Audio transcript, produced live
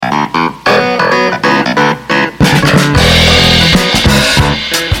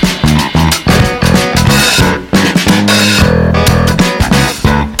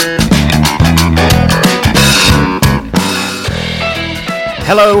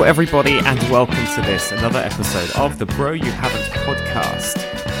Hello, everybody, and welcome to another episode of the Bro You Haven't podcast.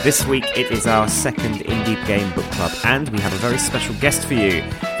 This week it is our second Indie Game Book Club, and we have a very special guest for you,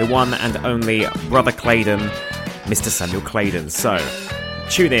 the one and only Brother Claydon, Mr. Samuel Claydon. So,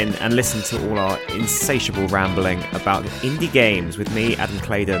 tune in and listen to all our insatiable rambling about indie games with me, Adam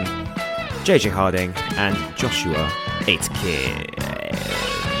Claydon, JJ Harding, and Joshua Aitken.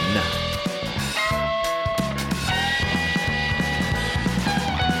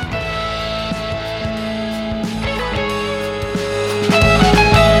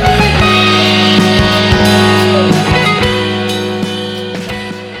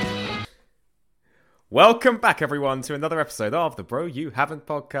 Welcome back, everyone, to another episode of the Bro You Haven't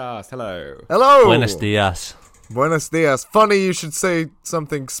podcast. Hello. Hello. Buenos dias. Buenos dias. Funny you should say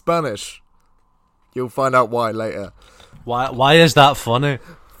something Spanish. You'll find out why later. Why is that funny?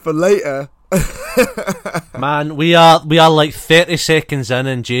 For later. Man, we are like 30 seconds in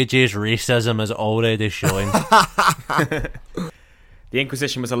and JJ's racism is already showing. The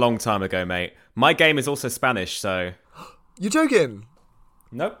Inquisition was a long time ago, mate. My game is also Spanish, so... You joking?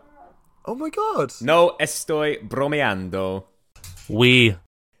 Nope. Oh my god. No estoy bromeando. We.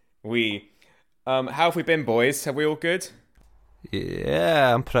 How have we been, boys? Are we all good?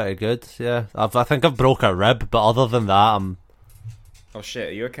 Yeah, I'm pretty good, yeah. I think I've broke a rib, but other than that, I'm... Oh shit,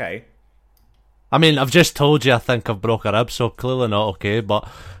 are you okay? I mean, I've just told you I think I've broke a rib, so clearly not okay, but...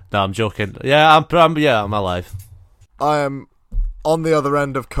 No, I'm joking. Yeah, I'm alive. I am on the other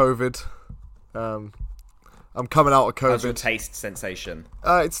end of COVID. I'm coming out of COVID. How's your taste sensation?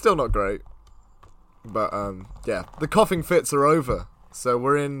 It's still not great. But, yeah. The coughing fits are over. So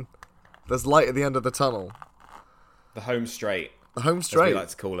there's light at the end of the tunnel. The home straight. The home As straight. we like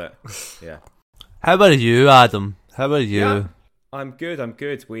to call it. Yeah. How are you, Adam? How are you? Yeah, I'm good.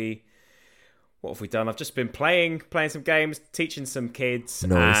 What have we done? I've just been playing some games, teaching some kids,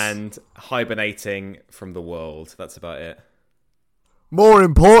 Nice. and hibernating from the world. That's about it. More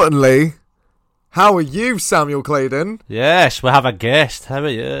importantly, how are you, Samuel Claydon? Yes, we have a guest. How are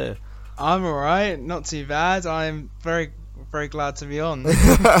you? I'm alright, not too bad. I'm very, very glad to be on.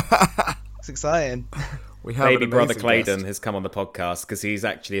 It's exciting. We have Baby an brother amazing Claydon guest. has come on the podcast because he's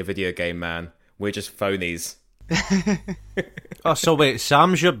actually a video game man. We're just phonies. Oh, so wait,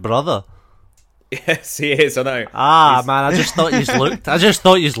 Sam's your brother? Yes, he is. I know. Man, I just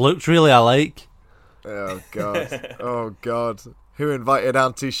thought you looked really alike. Oh god. Oh god. Who invited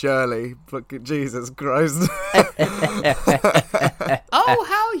Auntie Shirley? Look at Jesus Christ. Oh,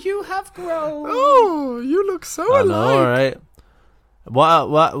 how you have grown! Oh, you look so I alike. know, right?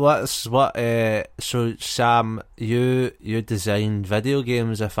 So Sam, you design video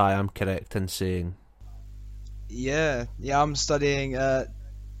games, if I am correct in saying. Yeah, I'm studying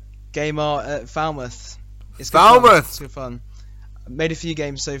game art at Falmouth. It's good Falmouth! fun. It's good fun. I've made a few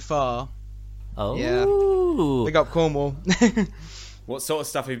games so far. Oh, Yeah. Big up Cornwall. What sort of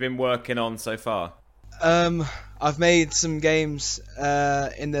stuff have you been working on so far? I've made some games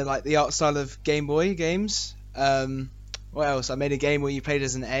in the art style of Game Boy games. What else? I made a game where you played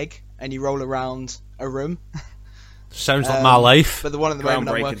as an egg and you roll around a room. Sounds like my life. But the one at the moment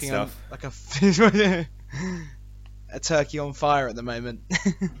I'm Groundbreaking working stuff. on, like a turkey on fire at the moment.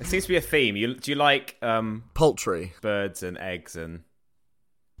 It seems to be a theme. Do you like Poultry. birds and eggs and?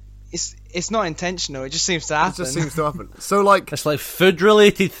 It's not intentional. It just seems to It happen. just seems to happen. So, like, It's like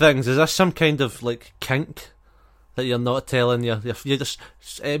food-related things. Is this some kind of like kink that you're not telling you? You just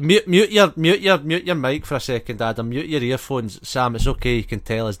mute your mic for a second, Adam. Mute your earphones, Sam. It's okay. You can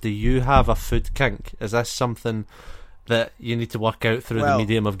tell us. Do you have a food kink? Is this something that you need to work out through the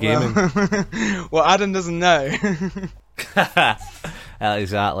medium of gaming? Well, Adam doesn't know.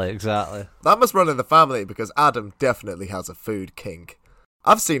 Exactly. that must run in the family because Adam definitely has a food kink.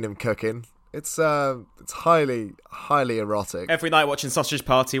 I've seen him cooking. It's highly, highly erotic. Every night watching Sausage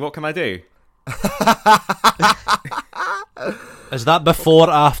Party. What can I do? Is that before,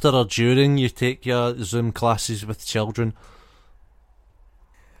 after, or during you take your Zoom classes with children?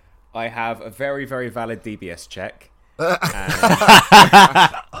 I have a very, very valid DBS check.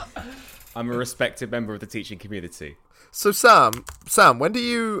 I'm a respected member of the teaching community. So, Sam, when do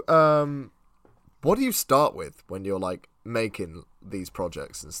you what do you start with when you're like making these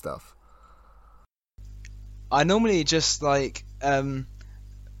projects and stuff? I normally just I do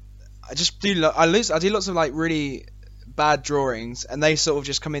lots of like really bad drawings, and they sort of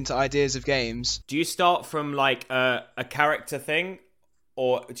just come into ideas of games. Do you start from like a character thing,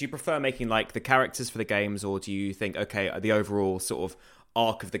 or do you prefer making like the characters for the games, or do you think, okay, the overall sort of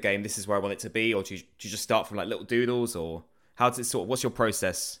arc of the game, this is where I want it to be, or do you just start from like little doodles, or how does it sort of, what's your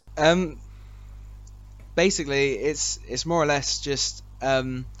process? Basically, it's more or less just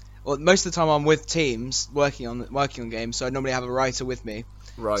well, most of the time I'm with teams working on games, so I normally have a writer with me.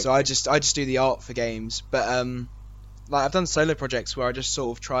 Right. So I just do the art for games, but like I've done solo projects where I just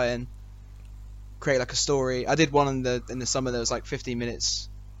sort of try and create like a story. I did one in the summer that was like 15 minutes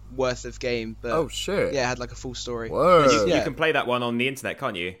worth of game, but Oh shit. yeah, it had like a full story. Whoa. You Yeah. can play that one on the internet,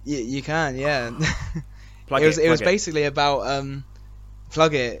 can't you? You can, yeah. Plug it was plug basically about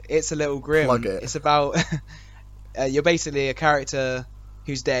Plug It. It's a Little Grim. Plug It. It's about you're basically a character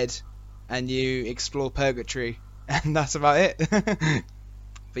who's dead, and you explore purgatory, and that's about it.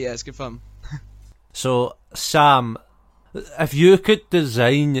 But yeah, it's good fun. So, Sam, if you could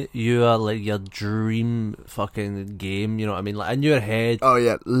design your dream fucking game, you know what I mean, like in your head, Oh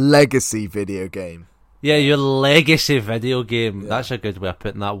yeah, legacy video game. yeah, your legacy video game. Yeah. That's a good way of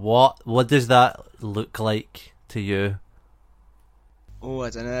putting that. What does that look like to you? Oh,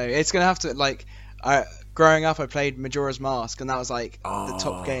 I don't know. It's gonna have to like. Growing up, I played Majora's Mask, and that was like the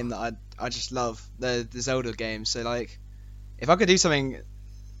top game that I just love, the Zelda game. So like, if I could do something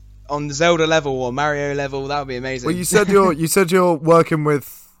on the Zelda level or Mario level, that would be amazing. Well, you said you're working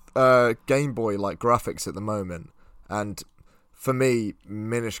with Game Boy like graphics at the moment, and for me,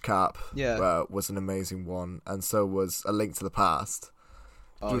 Minish Cap was an amazing one, and so was A Link to the Past.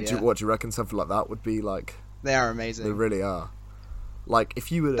 Oh, What do you reckon something like that would be like? They are amazing. They really are. Like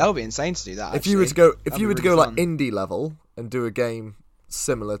if you were That would be insane to do that. if you were to go like fun. indie level and do a game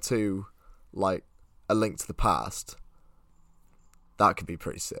similar to like A Link to the Past, that could be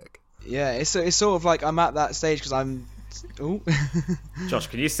pretty sick. Yeah, it's sort of like I'm at that stage because I'm. Ooh. Josh,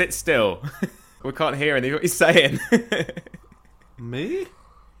 can you sit still? We can't hear anything what you're saying. Me?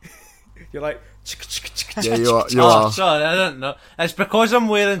 You're like. Yeah, you are. Oh, sorry, I don't know. It's because I'm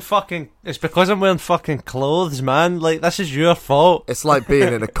wearing fucking clothes, man. Like, this is your fault. It's like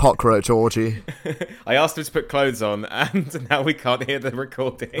being in a cockroach orgy. I asked him to put clothes on, and now we can't hear the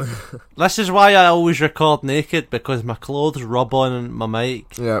recording. This is why I always record naked, because my clothes rub on my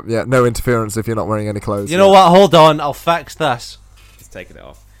mic. Yeah. No interference if you're not wearing any clothes. You know what? Hold on, I'll fix this. He's taking it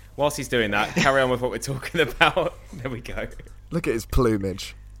off. Whilst he's doing that, carry on with what we're talking about. There we go. Look at his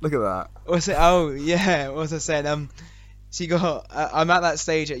plumage. Look at that. What's it? Oh yeah, what was I saying? So you got. I'm at that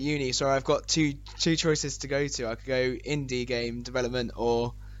stage at uni, so I've got two choices to go to. I could go indie game development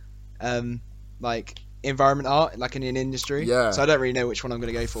or, like environment art, like in an industry. Yeah. So I don't really know which one I'm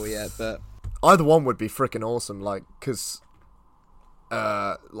gonna go for yet, but Either one would be freaking awesome. Like, cause,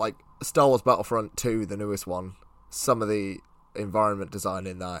 like Star Wars Battlefront 2, the newest one. Some of the environment design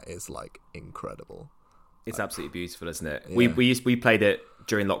in that is like incredible. It's absolutely beautiful, isn't it? Yeah. We played it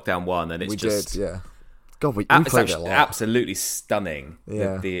during Lockdown 1, and it's just yeah. God, we it's played it a lot. absolutely stunning.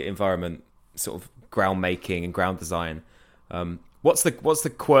 Yeah. The environment, sort of ground making and ground design. What's the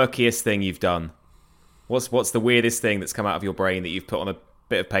quirkiest thing you've done? What's the weirdest thing that's come out of your brain that you've put on a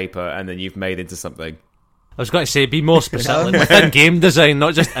bit of paper and then you've made into something? I was going to say, be more specific within game design,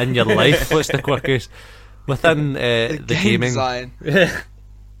 not just in your life. What's the quickest within the game gaming design. Yeah.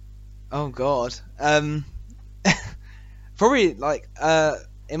 Oh god. Probably like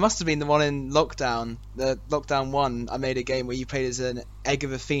it must have been the one in Lockdown. The Lockdown 1, I made a game where you played as an egg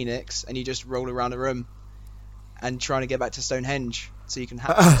of a phoenix and you just roll around a room and trying to get back to Stonehenge so you can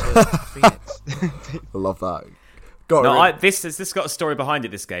hatch into a phoenix. I love that. This has got a story behind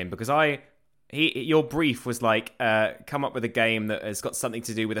it. This game, because your brief was like come up with a game that has got something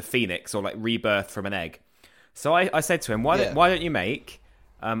to do with a phoenix or like rebirth from an egg. So I said to him, why don't you make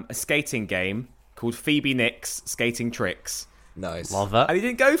a skating game called Phoebe Nix Skating Tricks? Nice. Love it. And he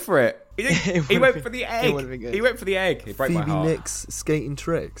didn't go for it. He went for the egg. It would've been good. He went for the egg. It broke my Phoebe heart. Nix Skating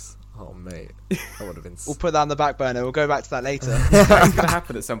Tricks. Oh mate, that would have been. We'll put that on the back burner. We'll go back to that later. That's going to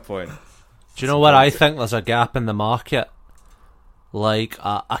happen at some point. Do you know what I think? There's a gap in the market, like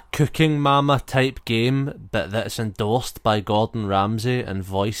a Cooking Mama type game, but that's endorsed by Gordon Ramsay and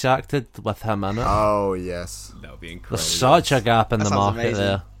voice acted with him in it. Oh yes. That would be incredible. There's such a gap in That the sounds market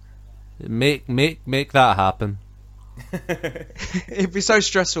amazing. there. Make that happen. It'd be so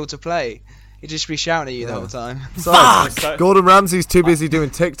stressful to play. He'd just be shouting at you the whole time. Fuck! Gordon Ramsay's too busy doing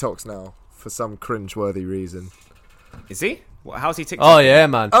TikToks now for some cringe-worthy reason. Is he? How's he TikTok? Oh yeah,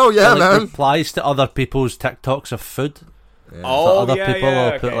 man. Oh, yeah, He, like, man. replies to other people's TikToks of food. Yeah. Oh, Other yeah, people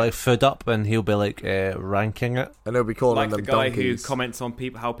yeah, will put okay. like food up, and he'll be like ranking it. And they'll be calling Like the them guy donkeys. who comments on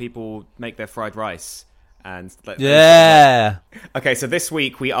how people make their fried rice. And Yeah. Okay, so this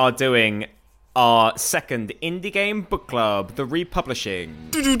week we are doing our second indie game book club, the republishing.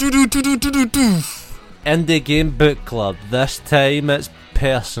 Indie Game Book Club. This time it's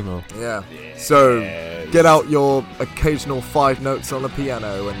personal. Yeah. So get out your occasional 5 notes on a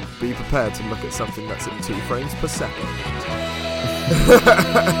piano and be prepared to look at something that's at 2 frames per second.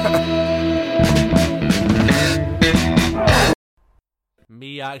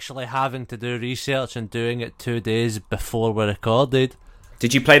 Me actually having to do research and doing it 2 days before we recorded.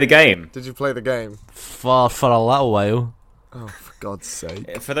 Did you play the game? Did you play the game? For a little while. Oh, for God's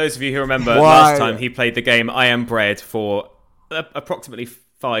sake. For those of you who remember, last time he played the game I Am Bread for approximately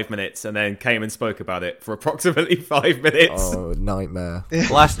 5 minutes and then came and spoke about it for approximately 5 minutes. Oh, nightmare.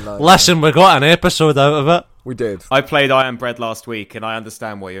 Listen, we got an episode out of it. We did. I played I Am Bread last week and I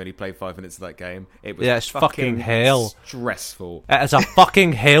understand why you only played 5 minutes of that game. It was it's fucking hell. Stressful. It is a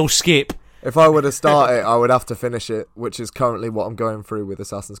fucking hellscape. If I were to start it, I would have to finish it, which is currently what I'm going through with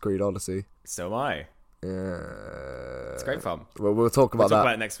Assassin's Creed Odyssey. So am I. Yeah. It's great fun. Well, we'll talk about that.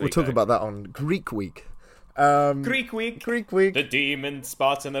 About it next week, we'll talk about that on Greek Week. Greek Week. Greek Week. The Demon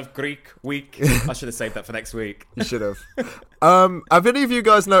Spartan of Greek Week. I should have saved that for next week. You should have. Have any of you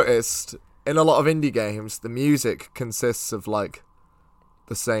guys noticed, in a lot of indie games, the music consists of, like,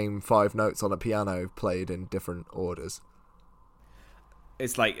 the same 5 notes on a piano played in different orders?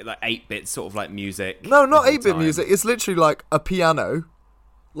 It's like 8-bit sort of like music. No, not 8-bit music. It's literally like a piano.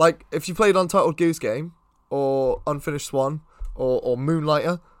 Like, if you played Untitled Goose Game, or Unfinished Swan, or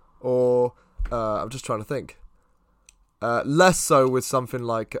Moonlighter, or... I'm just trying to think. Less so with something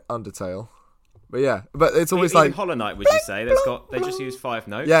like Undertale. But yeah, but it's always even like... Hollow Knight, would you say? They just use 5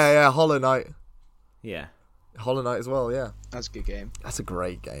 notes? Yeah, Hollow Knight. Yeah. Hollow Knight as well, yeah. That's a good game. That's a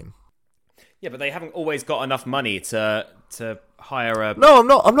great game. Yeah, but they haven't always got enough money to hire a... No,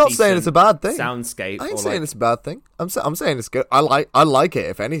 I'm not saying it's a bad thing. Soundscape. I ain't saying it's a bad thing. I'm saying it's good. I like it,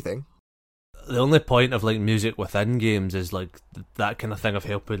 if anything. The only point of like music within games is like that kind of thing of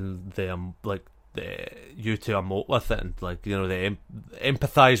helping them you to emote with it and like, you know, they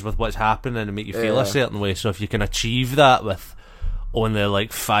empathize with what's happening and make you feel a certain way. So if you can achieve that with only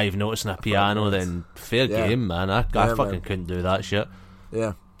like 5 notes on a piano, then fair game, man. I fucking couldn't do that shit.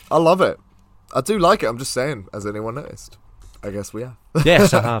 Yeah, I love it. I do like it. I'm just saying, has anyone noticed? I guess we have.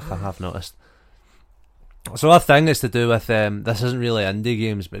 Yes, I have noticed. So our thing is to do with this isn't really indie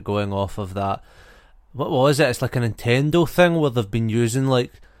games, but going off of that, what was it? It's like a Nintendo thing where they've been using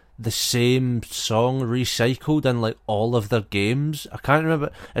like the same song recycled in like all of their games. I can't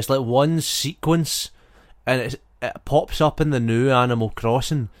remember. It's like one sequence, and it pops up in the new Animal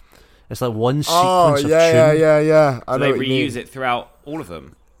Crossing. It's like one sequence of tune. Yeah. So they reuse it throughout all of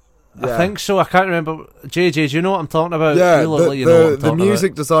them. Yeah. I think so. I can't remember. JJ, do you know what I'm talking about? Yeah, the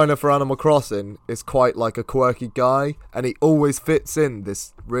music designer for Animal Crossing is quite like a quirky guy, and he always fits in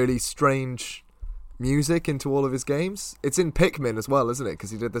this really strange music into all of his games. It's in Pikmin as well, isn't it?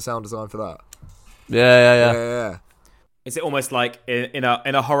 Because he did the sound design for that. Yeah. Is it almost like in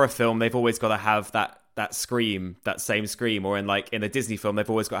a horror film, they've always got to have that scream, that same scream, or in a Disney film, they've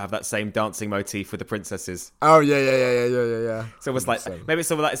always got to have that same dancing motif with the princesses. Oh yeah. So it's like maybe it's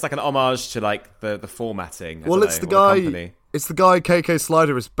sort of like, it's like an homage to like the formatting. It's the guy. It's the guy KK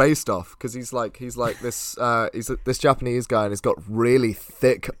Slider is based off, because he's like this this Japanese guy, and he's got really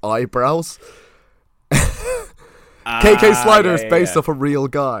thick eyebrows. KK Slider is based off a real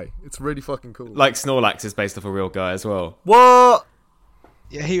guy. It's really fucking cool. Like Snorlax is based off a real guy as well. What?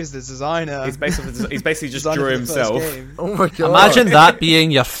 Yeah, he was the designer. He's basically just drew himself. Oh my god! Imagine that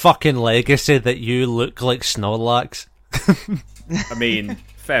being your fucking legacy, that you look like Snorlax. I mean,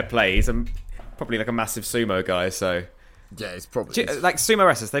 fair play. He's probably like a massive sumo guy, so yeah, he's probably like sumo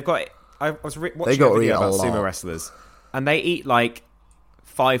wrestlers. They've got. I was watching a video about sumo wrestlers, and they eat like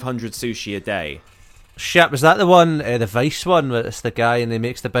 500 sushi a day. Shit, was that the one, the Vice one, where it's the guy and he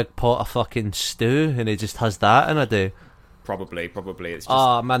makes the big pot of fucking stew and he just has that in a day? Probably. It's just...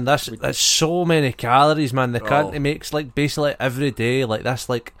 Oh man, that's so many calories, man. He makes like basically every day like that's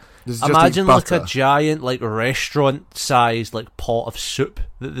like, imagine like a giant like restaurant size like pot of soup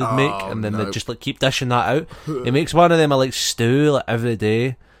that they'd make, and then they just like keep dishing that out. He makes one of them like stew like every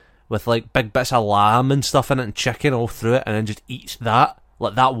day with like big bits of lamb and stuff in it and chicken all through it, and then just eats that.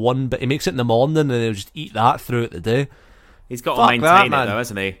 Like that one bit, he makes it in the morning and he'll just eat that throughout the day. He's got to maintain it though,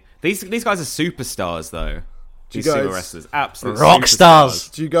 hasn't he? These guys are superstars though. These sumo wrestlers, absolute rock stars.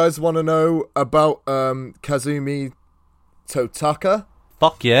 Do you guys want to know about Kazumi Totaka?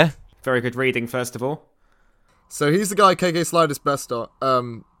 Fuck yeah! Very good reading, first of all. So he's the guy KK Slider's based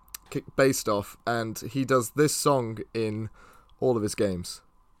off, and he does this song in all of his games.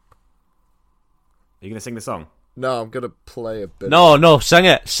 Are you gonna sing the song? No, I'm going to play a bit. No, sing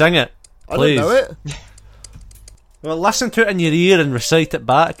it, please. I don't know it. Well, listen to it in your ear and recite it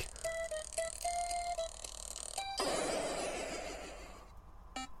back.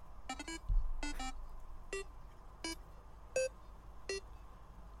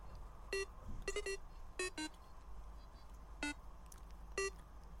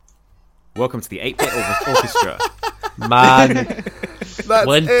 Welcome to the 8-Bit Orchestra. Man,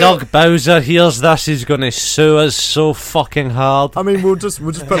 when Doug Bowser hears this, he's going to sue us so fucking hard. I mean, we'll just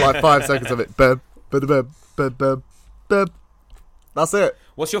put like 5 seconds of it. That's it.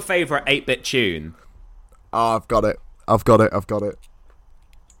 What's your favourite 8-bit tune? Oh, I've got it. Go.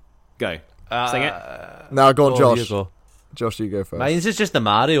 Sing it. Now go on, Josh. You go. Josh, you go first. Mine's is just the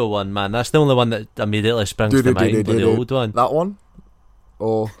Mario one, man. That's the only one that immediately springs to mind, the old one. That one?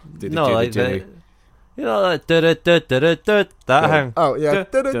 Or... No, like the... You know, like... That hang. Oh, yeah.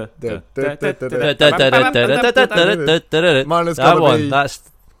 Mine is that gonna one, be... that's...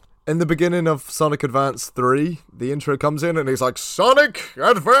 In the beginning of Sonic Advance 3, the intro comes in and he's like, Sonic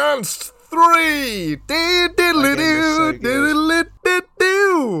Advance 3!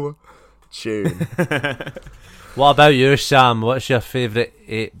 Tune. What about you, Sam? What's your favourite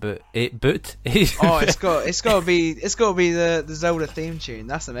 8-boot? Oh, it's got to be the Zelda theme tune.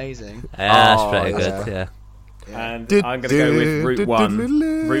 That's amazing. Yeah, that's pretty good. Yeah. And I'm gonna go with Route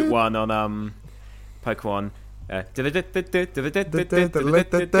 1. Route 1 on Pokemon.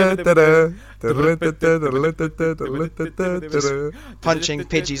 Punching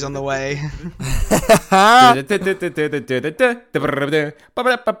Pidgeys on the way. I'm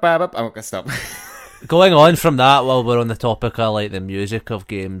gonna stop. Going on from that, while we're on the topic of like the music of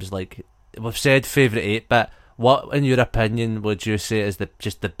games, like we've said, favourite 8-bit. What, in your opinion, would you say is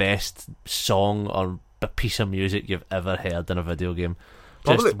just the best song or a piece of music you've ever heard in a video game?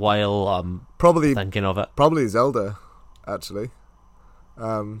 Just while I'm thinking of it. Probably Zelda, actually.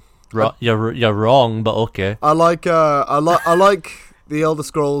 You're wrong, but okay. I like the Elder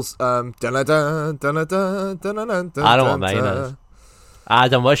Scrolls. I don't want mine.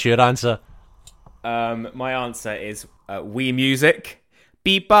 Adam, what's your answer? My answer is Wii Music.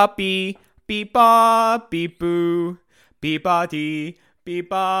 Beep ba bee, beep ba beep boo, beep ba dee, beep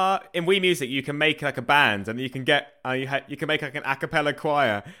ba. In Wii Music, you can make like a band, and you can get you can make like an a cappella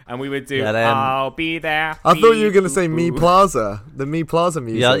choir, and we would do I'll be there. I thought you were going to say Me Plaza, the Me Plaza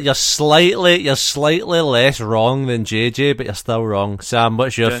music. You're slightly less wrong than JJ, but you're still wrong. Sam,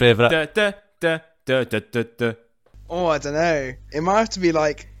 what's your favourite? Oh, I don't know. It might have to be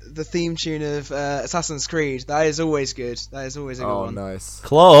like the theme tune of Assassin's Creed. That is always good. That is always a good one. Oh, nice.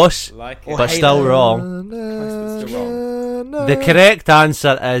 Close, like but still wrong. The correct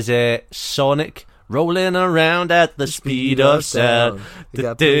answer is Sonic rolling around at the speed of sound.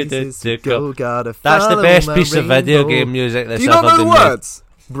 That's the best piece of video game music that's ever been made. Do you not know the words?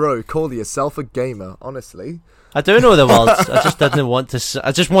 Bro, call yourself a gamer, honestly. I do know the words. I just didn't want to.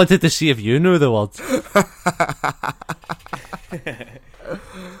 I just wanted to see if you knew the words.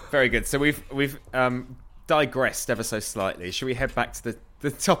 Very good. So we've digressed ever so slightly. Should we head back to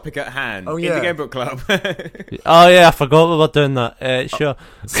the topic at hand? Oh, yeah. Indie Game Book Club. Oh yeah, I forgot we were doing that. Sure.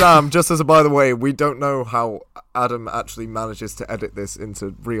 Sam, just as a by the way, we don't know how Adam actually manages to edit this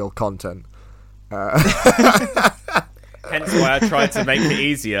into real content. Hence why I tried to make it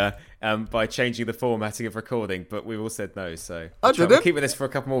easier by changing the formatting of recording, but we all said no, so we'll keep with this for a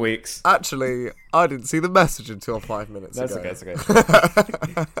couple more weeks. Actually, I didn't see the message until 5 minutes ago. That's okay.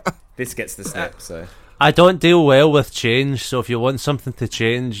 This gets the snap, so... I don't deal well with change, so if you want something to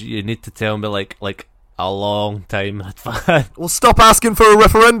change, you need to tell me like a long time in advance. Well, stop asking for a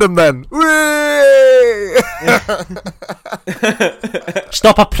referendum then.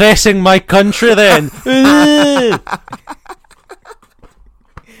 Stop oppressing my country then.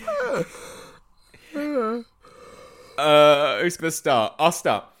 Who's going to start? I'll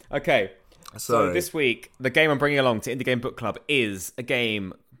start. Okay. So this week, the game I'm bringing along to Indie Game Book Club is a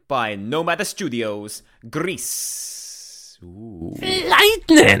game by Nomada Studios, Gris. Ooh.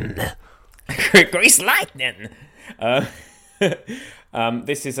 Lightning! Gris Lightning!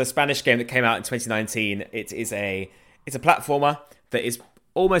 This is a Spanish game that came out in 2019. It's a platformer that is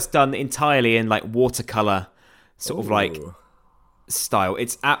almost done entirely in like watercolor sort of like style.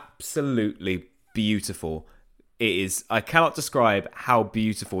 It's absolutely beautiful. It is. I cannot describe how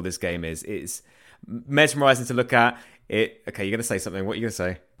beautiful this game is. It's mesmerizing to look at. Okay, you're going to say something. What are you going to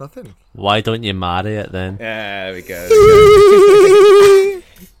say? Nothing. Why don't you marry it then? There we go.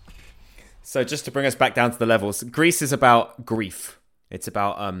 So just to bring us back down to the levels, Gris is about grief. It's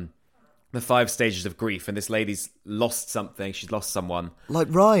about the 5 stages of grief, and this lady's lost something. She's lost someone. Like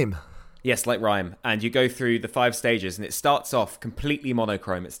Rhyme. Yes, like Rhyme. And you go through the 5 stages, and it starts off completely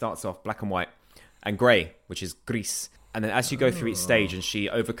monochrome. It starts off black and white and grey, which is Gris. And then as you go through each stage and she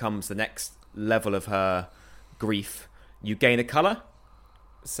overcomes the next level of her grief, you gain a colour.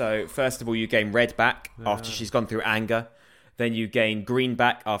 So first of all, you gain red back after she's gone through anger. Then you gain green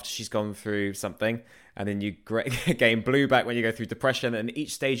back after she's gone through something. and then you gain blue back when you go through depression, and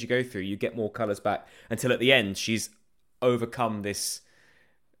each stage you go through, you get more colours back until at the end she's overcome this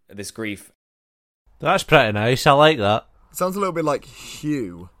grief. That's pretty nice. I like that. It sounds a little bit like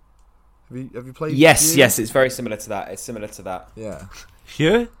Hue. Have you played? Yes, Hue? yes, it's very similar to that. It's similar to that. Yeah.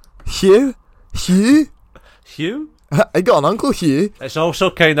 Hugh? Hugh? I got an Uncle Hugh. It's also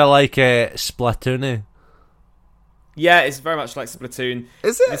kind of like Splatoon. Yeah, it's very much like Splatoon.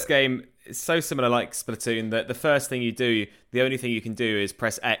 Is it? This game is so similar like Splatoon that the first thing you do, the only thing you can do is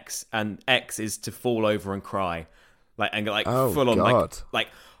press X, and X is to fall over and cry. Oh, full on God.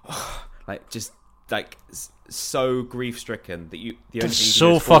 just so grief stricken that the only thing It's you can so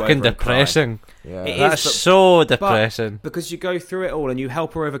do is fall fucking over and cry. depressing. Yeah. It That's is, so depressing. But because you go through it all and you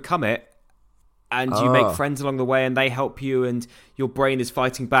help her overcome it, and you make friends along the way, and they help you, and your brain is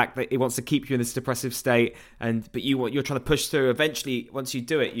fighting back. It wants to keep you in this depressive state, but you're trying to push through. Eventually, once you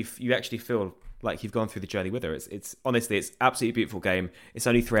do it, you actually feel like you've gone through the journey with her. It's honestly, it's absolutely beautiful game. It's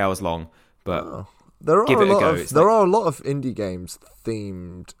only 3 hours long, but give it a go. There are a lot of indie games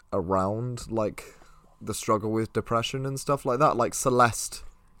themed around like the struggle with depression and stuff like that. Like Celeste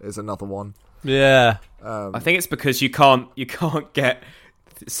is another one. Yeah. I think it's because you can't get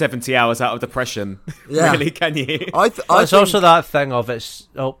 70 hours out of depression. Yeah. Really, can you? It's also that thing of it's...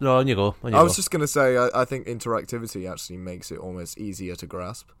 Oh, no, on you go. I was just going to say, I think interactivity actually makes it almost easier to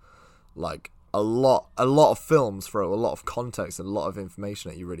grasp. Like, a lot of films throw a lot of context and a lot of information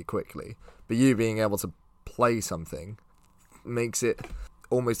at you really quickly. But you being able to play something makes it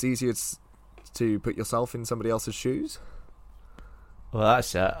almost easier to put yourself in somebody else's shoes. Well,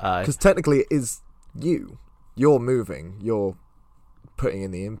 that's it. Because technically it is you. You're moving. You're putting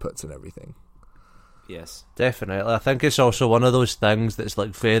in the inputs and everything. Yes, definitely. I think it's also one of those things that's like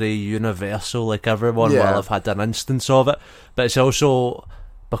very universal. Like everyone will have had an instance of it, but it's also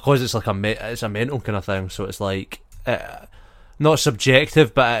because it's like it's a mental kind of thing. So it's like not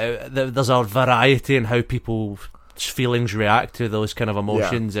subjective, but there's a variety in how people's feelings react to those kind of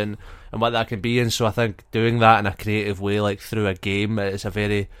emotions and what that can be. And so I think doing that in a creative way, like through a game, is a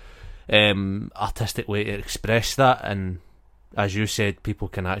very artistic way to express that. And as you said, people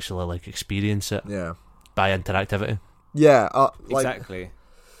can actually like experience it by interactivity. Yeah, exactly.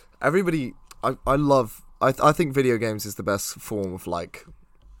 Everybody, I think video games is the best form of like,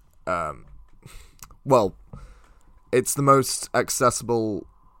 it's the most accessible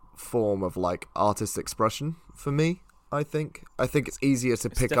form of like artist expression for me. I think it's easier to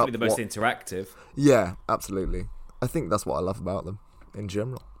pick up. It's definitely the most interactive. Yeah, absolutely. I think that's what I love about them in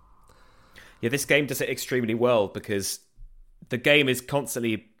general. Yeah, this game does it extremely well because the game is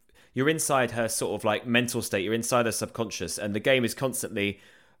constantly, you're inside her sort of like mental state, you're inside her subconscious, and the game is constantly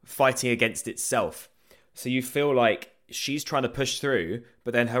fighting against itself. So you feel like she's trying to push through,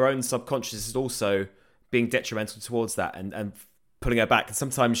 but then her own subconscious is also being detrimental towards that and pulling her back. And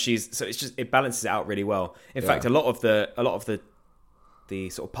sometimes it balances it out really well. In fact, a lot of the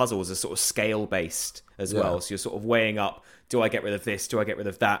sort of puzzles are sort of scale based as well. So you're sort of weighing up, do I get rid of this? Do I get rid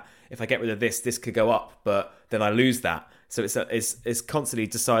of that? If I get rid of this could go up, but then I lose that. So it's constantly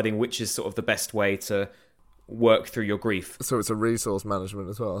deciding which is sort of the best way to work through your grief. So it's a resource management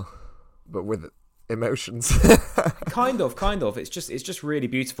as well, but with emotions. kind of. It's just really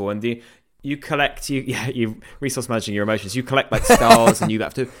beautiful, and you collect you resource managing your emotions. You collect like stars, and you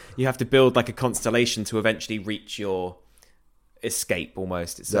have to build like a constellation to eventually reach your escape.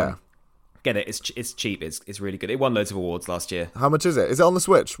 Almost, it's get it. It's cheap. It's really good. It won loads of awards last year. How much is it? Is it on the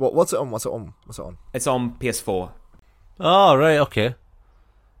Switch? What's it on? It's on PS4. Oh, right, okay.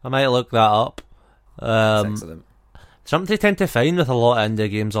 I might look that up. That's excellent. Something I tend to find with a lot of indie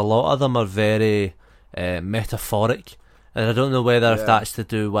games, a lot of them are very metaphoric, and I don't know whether if that's to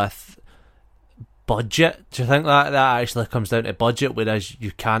do with budget. Do you think that actually comes down to budget, whereas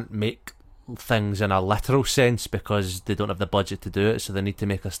you can't make things in a literal sense because they don't have the budget to do it, so they need to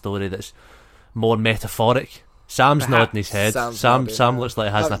make a story that's more metaphoric? Sam's nodding his head. Sam looks like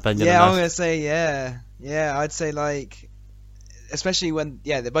he has an opinion on this. I'm going to say I'd say like, especially when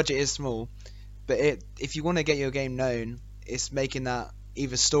the budget is small, but if you want to get your game known, it's making that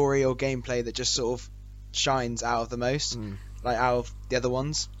either story or gameplay that just sort of shines out of the most, like out of the other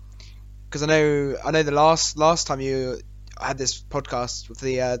ones. Because I know the last time you had this podcast with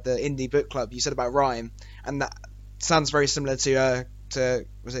the indie book club, you said about Rhyme, and that sounds very similar to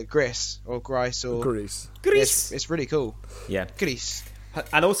was it Gris or Grice or Gris? It's really cool. Yeah, Gris.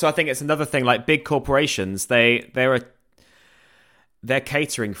 And also, I think it's another thing. Like big corporations, they're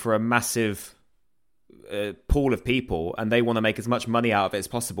catering for a massive pool of people, and they want to make as much money out of it as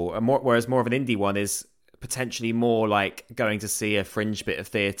possible. And whereas more of an indie one is potentially more like going to see a fringe bit of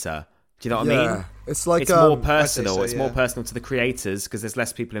theatre Do you know what I mean? It's like it's more personal. so, it's more personal to the creators because there's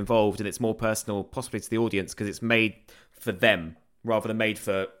less people involved, and it's more personal possibly to the audience because it's made for them rather than made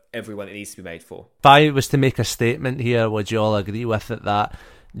for everyone it needs to be made for. If I was to make a statement here, would you all agree with it that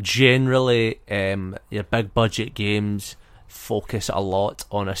generally your big budget games focus a lot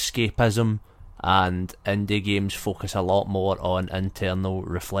on escapism and indie games focus a lot more on internal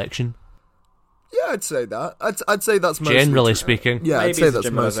reflection? Yeah, I'd say that. I'd say that's mostly generally true. speaking. Yeah, Maybe I'd say it's a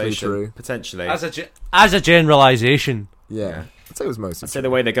that's mostly generalisation, true. potentially. As a generalisation. Yeah, I'd say it was mostly I'd say the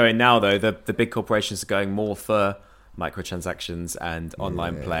way they're going now, though, the big corporations are going more for microtransactions and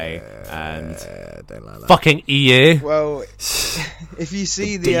online play and don't like that. Fucking EA. Well, if you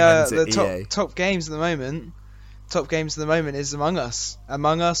see demons at the EA. top games at the moment, is Among Us,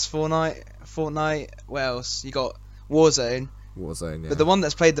 Fortnite. What else? You got Warzone. Warzone, yeah. But the one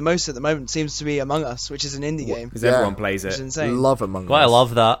that's played the most at the moment seems to be Among Us, which is an indie game. because Yeah. everyone plays Which it. is insane. Love Among Us. Well, I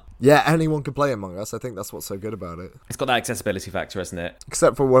love that. Yeah, anyone can play Among Us. I think that's what's so good about it. It's got that accessibility factor, hasn't it?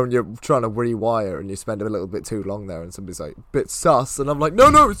 Except for when you're trying to rewire and you spend a little bit too long there and somebody's like, bit sus, and I'm like,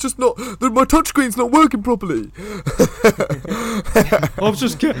 no, it's just not, my touchscreen's not working properly.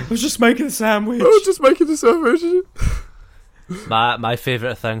 I was just making a sandwich. I was just making a sandwich. My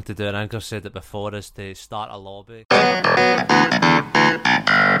favourite thing to do, and I think I've said it before, is to start a lobby.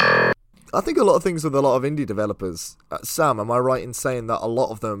 I think a lot of things with a lot of indie developers. Sam, am I right in saying that a lot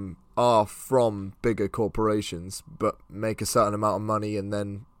of them are from bigger corporations, but make a certain amount of money and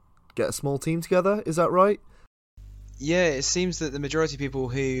then get a small team together? Is that right? Yeah, it seems that the majority of people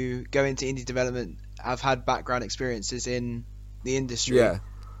who go into indie development have had background experiences in the industry. Yeah.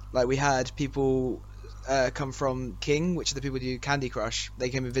 Like we had people come from King, which are the people who do Candy Crush. They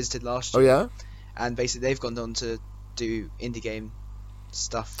came and visited last Oh, year. yeah? And basically they've gone on to do indie game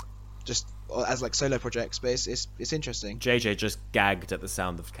stuff, just as like solo projects. But it's interesting. JJ just gagged at the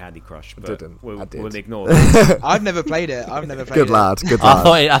sound of Candy Crush, but didn't. I we'll did. ignore that. I've never played it. Good lad, good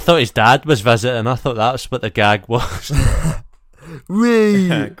I lad. thought his dad was visiting. I thought that was what the gag was.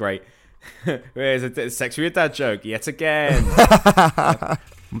 Whee! Great. There's a sex with your dad joke yet again.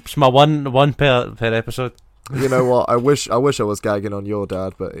 It's my one per episode. You know what? I wish I was gagging on your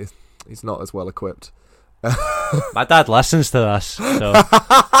dad, but he's not as well equipped. My dad listens to this, so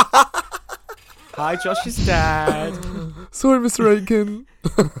Hi, Josh's dad. Sorry, Mr. Aiken.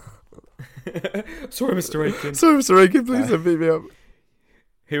 Sorry, Mr. Aiken. Sorry, Mr. Aiken. Please don't beat me up.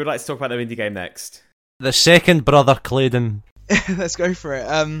 Who would like to talk about their indie game next? the second brother Claydon. Let's go for it.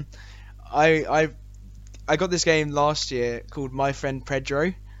 I got this game last year called My Friend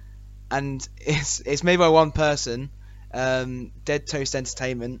Pedro, and it's made by one person, Dead Toast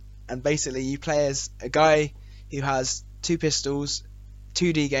Entertainment, and basically you play as a guy who has two pistols,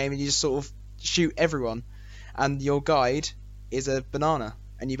 2D game, and you just sort of shoot everyone, and your guide is a banana,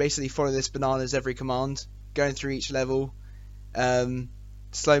 and you basically follow this banana's every command, going through each level,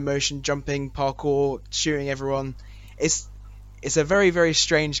 slow motion, jumping, parkour, shooting everyone. It's a very, very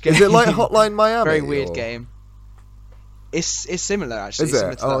strange game. Is it like Hotline Miami? Very weird or... game. It's similar actually. Is it?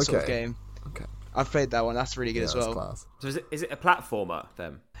 Similar to that sort of Okay. game. Okay. I've played that one. That's really good Yeah, as that's well. class. So is it a platformer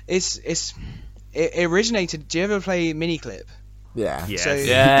then? It originated. Do you ever play Miniclip? Yeah. Yes. So-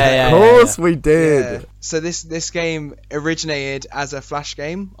 Yeah, Of course we did. Yeah. So this game originated as a Flash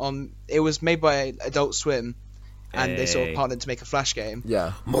game. It was made by Adult Swim, and they sort Hey. of partnered to make a Flash game.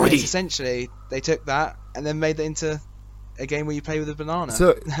 Yeah. And it's essentially they took that and then made it into a game where you play with a banana.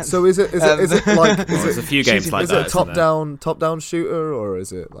 So is it like Well, there's a few games like is that. it a top down shooter, or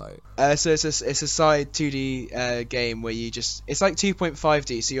is it like So it's a side 2D game where you just it's like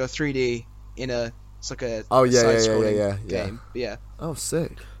 2.5D, so you're 3D in a it's like a side-scrolling yeah. game. But yeah. Oh,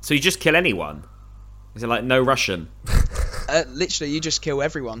 sick. So you just kill anyone? Is it like No Russian? Literally, you just kill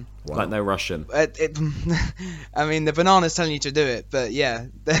everyone. Wow. Like No Russian? I mean, the banana's telling you to do it, but yeah,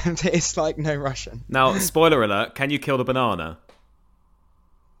 it's like No Russian. Now, spoiler alert, can you kill the banana?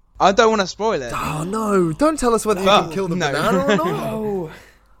 I don't want to spoil it. Oh no! Don't tell us whether you can kill the no. banana or not.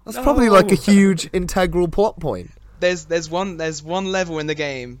 That's probably like a huge integral plot point. There's one level in the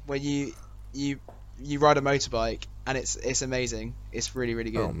game where you ride a motorbike, and it's amazing. It's really,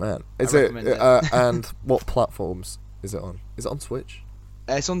 really good. Oh man, I is it? recommend it. And what platforms is it on? Is it on Switch?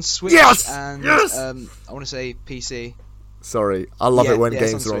 It's on Switch and I want to say PC. Sorry, I love it when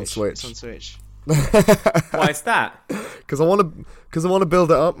it's games are on Switch. It's on Switch. Why is that? Because I want to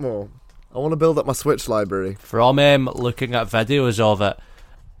build it up more. I want to build up my Switch library. From looking at videos of it,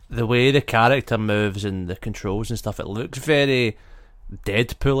 the way the character moves and the controls and stuff, it looks very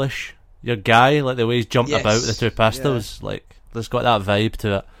Deadpoolish. Your guy, like the way he's jumped Yes, about with the two pistols, like there's got that vibe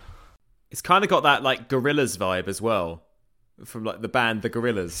to it. It's kind of got that like Gorillas vibe as well. from like the band The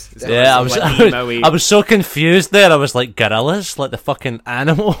Gorillaz. Yeah, I was so confused there. I was like, gorillas, like the fucking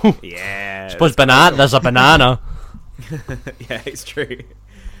animal. Yeah, I suppose banana. There's a banana. Yeah, it's true.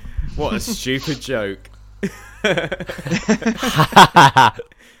 What a stupid joke.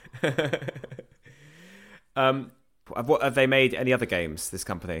 What have they made? Any other games? This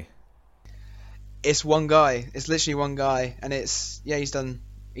company? It's one guy. It's literally one guy, and he's done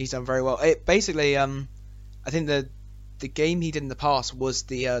very well. It basically, I think the game he did in the past was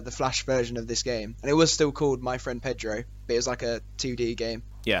the Flash version of this game, and it was still called My Friend Pedro, but it was like a 2D game.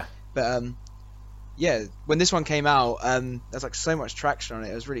 Yeah. But yeah, when this one came out, there's like so much traction on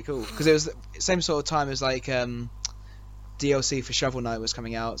it. It was really cool because it was the same sort of time as like DLC for Shovel Knight was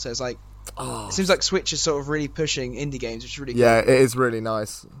coming out. So it's like it seems like Switch is sort of really pushing indie games, which is really cool. Yeah, it is really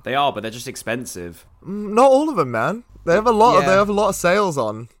nice. They are, but they're just expensive. Not all of them, man. They have a lot. They have a lot of sales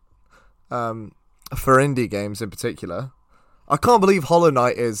on, for indie games in particular. I can't believe Hollow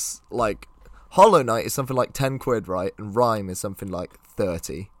Knight is something like 10 quid, right? And Rime is something like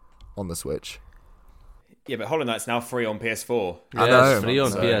 30 on the Switch. Yeah, but Hollow Knight's now free on PS4. Yeah, I know. it's free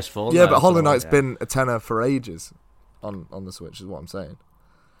on PS4. Yeah, but Hollow Knight's been a tenner for ages on the Switch, is what I'm saying.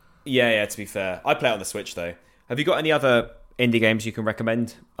 Yeah, to be fair. I play it on the Switch, though. Have you got any other indie games you can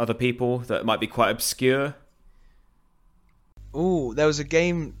recommend other people that might be quite obscure? Ooh, there was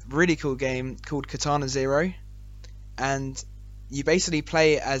a really cool game called Katana Zero, and you basically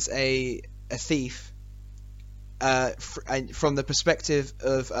play as a thief from the perspective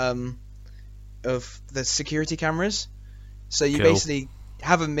of the security cameras. So you basically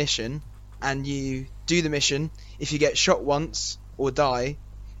have a mission, and you do the mission. If you get shot once or die,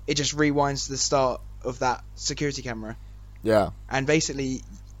 it just rewinds to the start of that security camera. Yeah. And basically,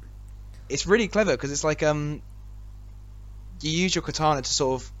 it's really clever because it's like you use your katana to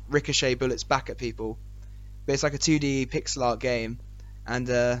sort of ricochet bullets back at people, but it's like a 2D pixel art game, and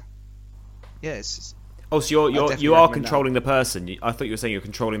it's. Oh, so you are controlling the person. I thought you were saying you're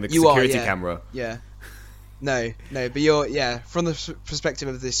controlling the security camera. Yeah. No, but you're from the perspective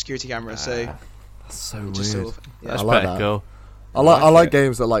of the security camera. So that's so weird. Sort of, That's I like pretty that. cool. I like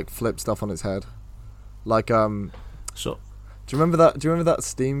games that like flip stuff on its head. Like So, do you remember that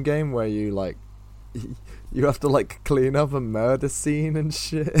Steam game where you like you have to like clean up a murder scene and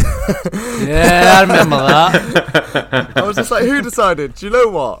shit? yeah, I remember that. I was just like, who decided? Do you know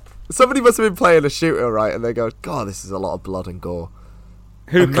what? Somebody must have been playing a shooter, right? And they go, God, this is a lot of blood and gore.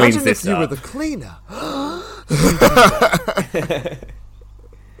 Who cleans Imagine this if you up? were the cleaner.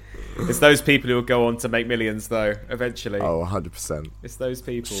 It's those people who will go on to make millions, though, eventually. Oh, 100%. It's those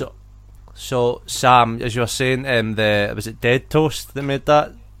people. So Sam, as you were saying, was it Dead Toast that made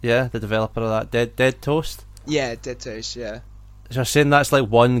that? Yeah, the developer of that, Dead Toast. Yeah, Dead Toast. Yeah. So you're saying that's like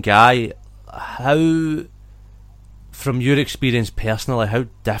one guy. How, from your experience personally, how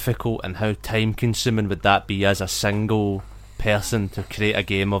difficult and how time consuming would that be as a single person to create a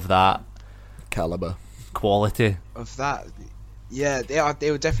game of that caliber, quality? Of that, yeah, they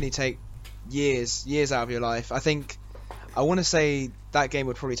would definitely take years out of your life. I want to say that game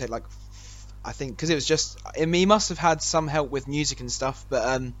would probably take like, I think, because it was just, he must have had some help with music and stuff,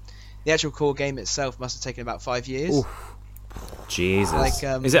 but the actual core game itself must have taken about 5 years. Oof. Jesus. Like,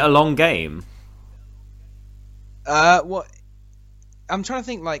 is it a long game? What? I'm trying to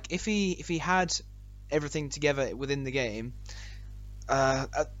think. Like, if he had everything together within the game,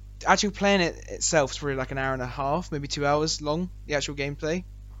 actually playing it itself is probably like an hour and a half, maybe 2 hours long. The actual gameplay,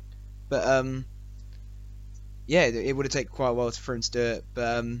 but yeah, it would have taken quite a while for him to do it.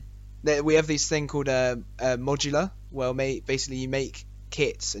 But we have this thing called modular. Well, basically you make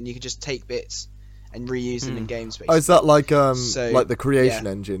kits and you can just take bits and reuse them in games. Basically. Oh, is that like like the creation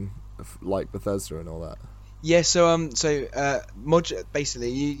engine, like Bethesda and all that? Yeah. Basically,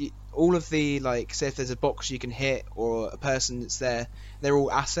 you all of the, like, say if there's a box you can hit or a person that's there, they're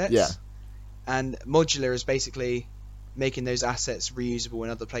all assets. Yeah. And modular is basically making those assets reusable in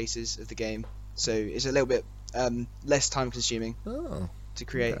other places of the game. So it's a little bit less time consuming to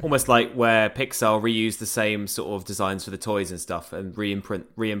create. Okay. Almost like where Pixar reused the same sort of designs for the toys and stuff and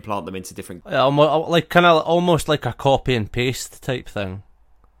reimplant them into different. Yeah, almost like a copy and paste type thing.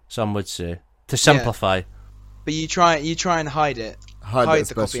 Some would say, to simplify. Yeah. But you try and hide it. Hide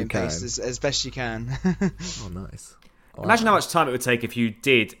the copy and paste as best you can. Oh, nice. Imagine how much time it would take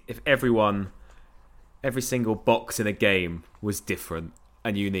if every single box in a game was different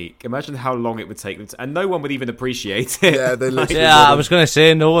and unique. Imagine how long it would take them and no one would even appreciate it. Yeah, they literally I was going to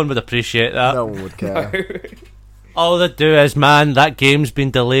say no one would appreciate that. No one would care. All they'd do is, man, that game's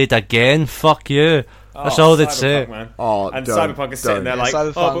been delayed again. Fuck you. That's all they'd say. Man. Oh, and Cyberpunk is sitting there like,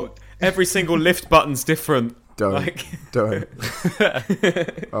 Cyberpunk. but every single lift button's different. Don't.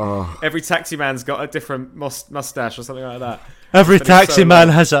 Oh. Every taxi man's got a different mustache or something like that. Every taxi man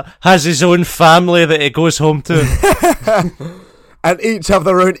has his own family that he goes home to. And each have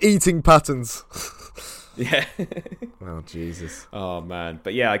their own eating patterns. Yeah. Oh, Jesus. Oh, man.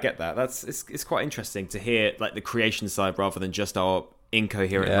 But yeah, I get that. It's quite interesting to hear like the creation side rather than just our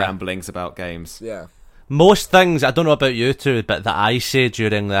incoherent ramblings about games. Yeah. Most things, I don't know about you two, but that I say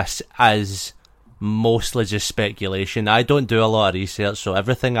during this is mostly just speculation. I don't do a lot of research, so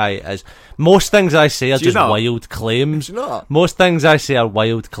most things I say are just wild claims. Do you not? Most things I say are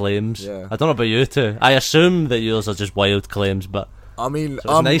wild claims. Yeah. I don't know about you two. I assume that yours are just wild claims, but I mean,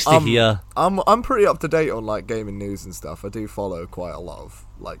 so it's nice to hear. I'm pretty up to date on like gaming news and stuff. I do follow quite a lot of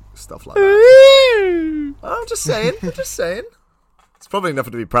like stuff like that. I'm just saying. It's probably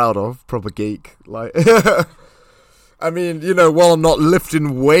nothing to be proud of. Proper geek, like. I mean, while I'm not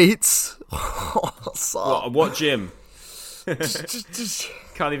lifting weights. What gym?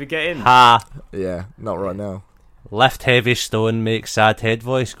 Can't even get in. Yeah, not right now. Lift heavy stone, make sad head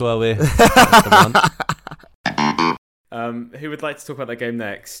voice go away. Who would like to talk about that game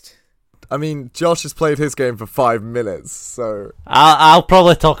next? I mean, Josh has played his game for 5 minutes, so I'll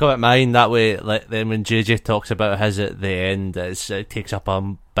probably talk about mine that way. Like then when JJ talks about his at the end, it takes up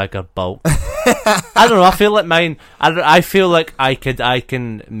a bigger bulk. I don't know. I feel like mine. I feel like I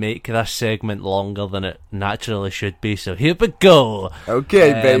can make this segment longer than it naturally should be. So here we go.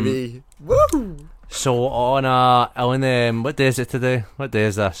 Okay, baby. Woo! So on what day is it today? What day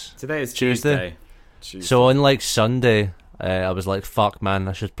is this? Today is Tuesday. So on like Sunday, I was like, fuck man,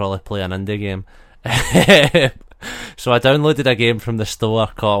 I should probably play an indie game. So I downloaded a game from the store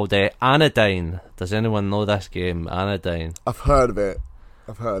called Anodyne. Does anyone know this game, Anodyne? I've heard of it.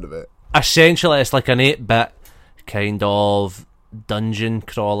 Essentially, it's like an 8-bit kind of dungeon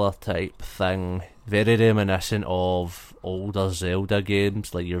crawler type thing. Very reminiscent of older Zelda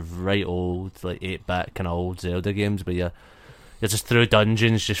games. Like, you're right old, like 8-bit kind of old Zelda games, but you're just through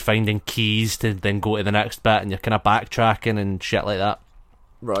dungeons, just finding keys to then go to the next bit, and you're kind of backtracking and shit like that.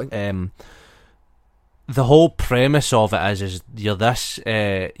 Right. The whole premise of it is you're this,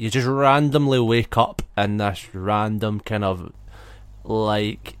 you just randomly wake up in this random kind of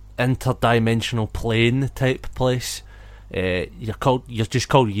like interdimensional plane type place. You're just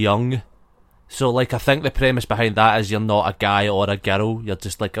called young. So like I think the premise behind that is you're not a guy or a girl. You're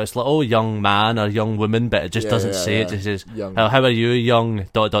just like, it's like, oh, young man or young woman, but it just doesn't say it. It just says, how are you, young ...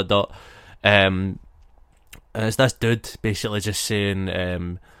 And it's this dude basically just saying,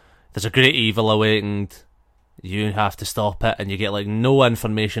 there's a great evil awakened, you have to stop it, and you get like no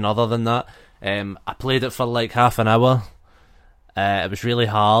information other than that. I played it for like half an hour. It was really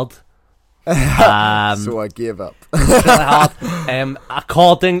hard. So I gave up. It's really hard.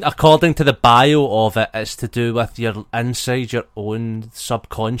 According to the bio of it, it's to do with your inside your own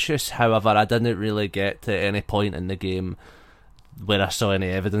subconscious. However, I didn't really get to any point in the game where I saw any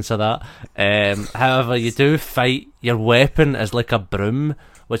evidence of that. However, you do fight. Your weapon is like a broom,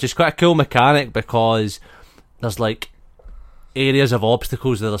 which is quite a cool mechanic because there's like areas of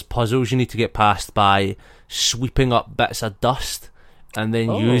obstacles, there's puzzles you need to get past by sweeping up bits of dust and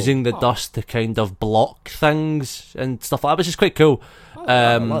then using the dust to kind of block things and stuff like that, which is quite cool.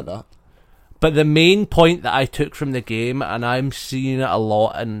 I like that. But the main point that I took from the game, and I'm seeing it a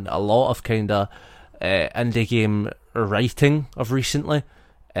lot in a lot of kind of indie game writing of recently,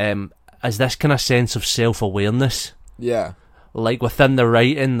 is this kind of sense of self-awareness. Yeah. Like within the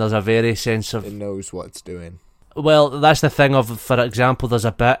writing, there's a very sense of... It knows what it's doing. Well, that's the thing of, for example, there's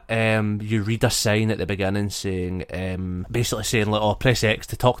a bit, you read a sign at the beginning saying, basically saying like, oh, press X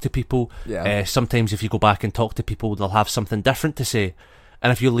to talk to people. Yeah. Sometimes if you go back and talk to people, they'll have something different to say. And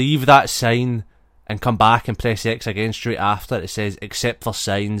if you leave that sign and come back and press X again straight after, it says, except for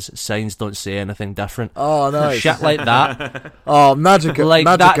signs don't say anything different. Oh, nice. Shit like that. Oh, Magica, like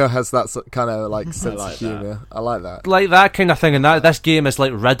Magica has that kind of like sense of humour. I like that. Like that kind of thing, and this game is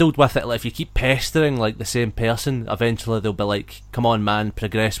like riddled with it. Like if you keep pestering like the same person, eventually they'll be like, come on man,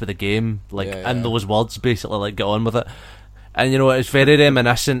 progress with the game. Like in those words, basically, like get on with it. And it's very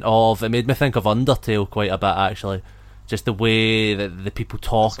reminiscent of, it made me think of Undertale quite a bit actually. Just the way that the people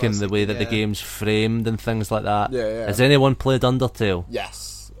talk and the way that the game's framed and things like that. Yeah. Has anyone played Undertale?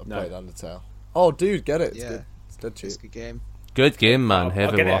 Yes, I've played Undertale. Oh, dude, get it. It's good. It's dead cheap. It's a good game. Good game, man.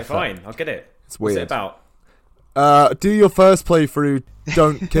 I'll get it. Fine, I'll get it. It's weird. What's it about? Do your first playthrough.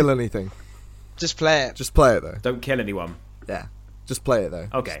 Don't kill anything. Just play it. Just play it though. Don't kill anyone. Yeah. Just play it though.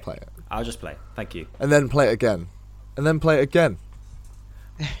 Okay. Just play it. I'll just play. Thank you. And then play it again. And then play it again.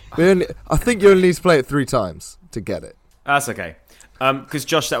 I think you only need to play it 3 times to get it. That's okay. Because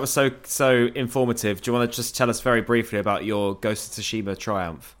Josh, that was so informative. Do you want to just tell us very briefly about your Ghost of Tsushima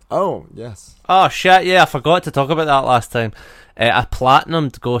triumph? Oh, yes. Oh, shit, yeah, I forgot to talk about that last time. I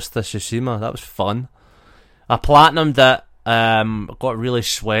platinumed Ghost of Tsushima. That was fun. I platinumed it, got really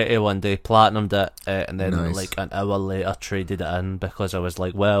sweaty one day, platinumed it, and then like an hour later traded it in because I was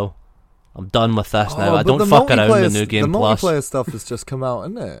like, well, I'm done with this now. I don't fuck around with New Game Plus. The multiplayer stuff has just come out,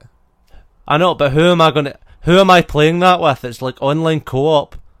 isn't it? I know, but who am I playing that with? It's like online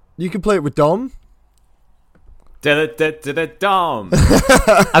co-op. You can play it with Dom. Dom.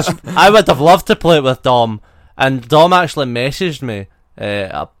 I would have loved to play it with Dom, and Dom actually messaged me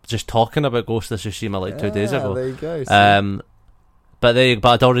just talking about Ghost of Tsushima like 2 days ago. There you go. But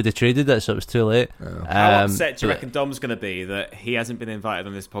I'd already traded it, so it was too late. Oh. How upset do you reckon Dom's going to be that he hasn't been invited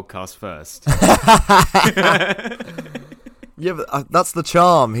on this podcast first? Yeah, but that's the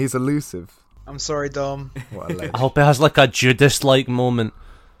charm. He's elusive. I'm sorry, Dom. I hope it has like a Judas-like moment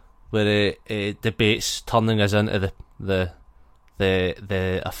where he debates turning us into the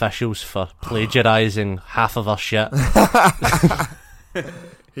officials for plagiarising half of our shit.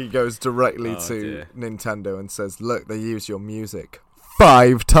 He goes directly to Nintendo and says, "Look, they use your music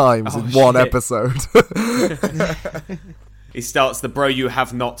 5 times in one episode." He starts the Bro You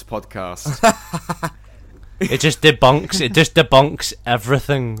Have Not podcast. It just debunks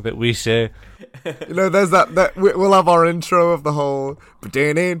everything that we say. You know, there's that we'll have our intro of the whole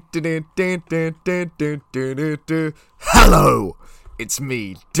 "Hello, it's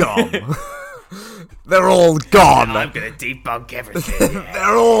me, Dom." They're all gone. I'm gonna debunk everything.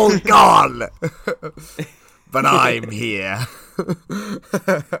 They're all gone. But I'm here.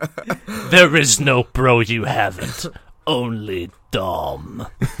 There is no Bro You Haven't, only Dom.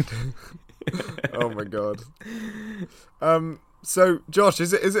 Oh my god. So Josh,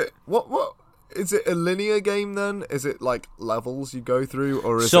 is it what is it a linear game then? Is it like levels you go through,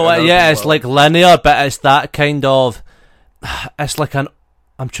 or is it it's like linear, but it's that kind of. It's like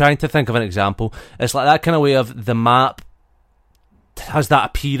I'm trying to think of an example. It's like that kind of way of the map has that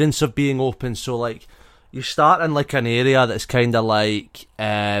appearance of being open. So like you start in like an area that's kind of like it's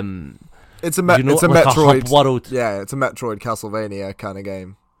a like Metroid a hub world. Yeah, it's a Metroid Castlevania kind of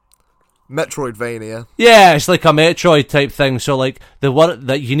game. Metroidvania. Yeah, it's like a Metroid type thing. So like the one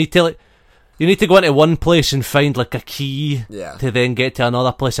that you need to go into one place and find like a key to then get to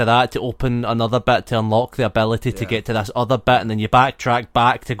another place of that to open another bit to unlock the ability to get to this other bit, and then you backtrack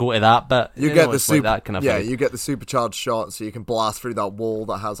back to go to that bit. You get the like that kind of thing. You get the supercharged shot, so you can blast through that wall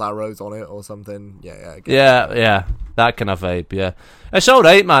that has arrows on it or something. Yeah, that kind of vibe. Yeah, it's all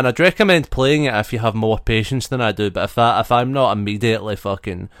right, man. I'd recommend playing it if you have more patience than I do. But if I'm not immediately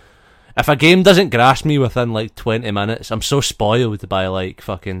fucking. If a game doesn't grasp me within like 20 minutes, I'm so spoiled by like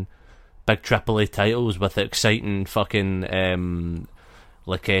fucking big AAA titles with exciting fucking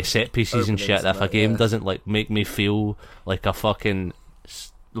set pieces and shit. If a game doesn't like make me feel like a fucking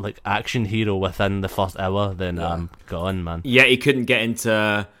like action hero within the first hour, then I'm gone, man. Yeah, he couldn't get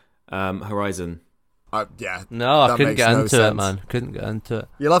into Horizon. No, I couldn't get into it, man. Couldn't get into it.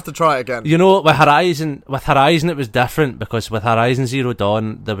 You'll have to try it again. You know, with Horizon it was different because with Horizon Zero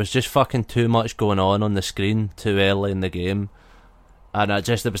Dawn there was just fucking too much going on the screen too early in the game, and it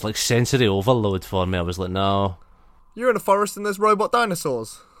was like sensory overload for me. I was like, no. You're in a forest and there's robot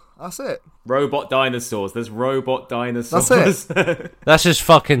dinosaurs. That's it. Robot dinosaurs. There's robot dinosaurs. That's it. This is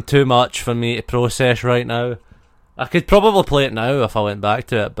fucking too much for me to process right now. I could probably play it now if I went back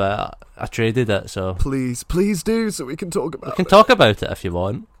to it, but I traded it, so... Please do, so we can talk about it. We can talk about it if you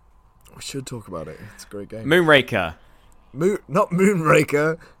want. We should talk about it. It's a great game. Moonraker. Not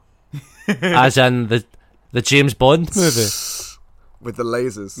Moonraker. As in the James Bond movie. With the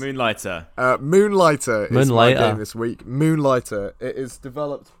lasers. Moonlighter. Moonlighter is my game this week. Moonlighter. It is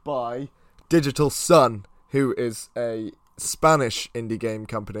developed by Digital Sun, who is a Spanish indie game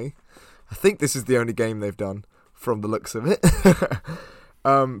company. I think this is the only game they've done, from the looks of it.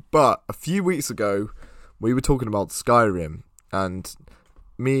 But a few weeks ago, we were talking about Skyrim, and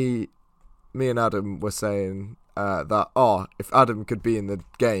me and Adam were saying that, if Adam could be in the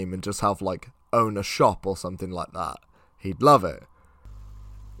game and just have, like, own a shop or something like that, he'd love it.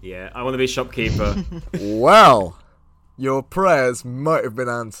 Yeah, I want to be shopkeeper. Well, your prayers might have been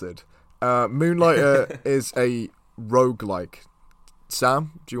answered. Moonlighter is a roguelike.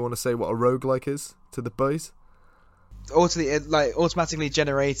 Sam, do you want to say what a roguelike is to the boys? Automatically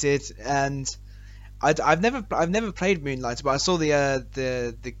generated, and I've never played Moonlighter, but I saw the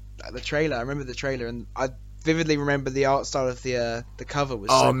trailer. I remember the trailer, and I vividly remember the art style of the cover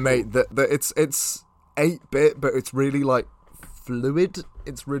was. Oh, so mate, cool. It's 8-bit, but it's really like fluid.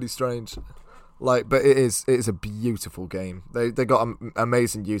 It's really strange. Like, but it is a beautiful game. They got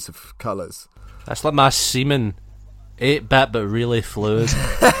amazing use of colours. That's like my semen, 8-bit but really fluid.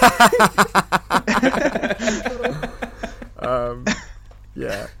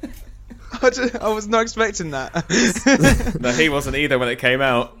 Yeah. I was not expecting that. No, he wasn't either when it came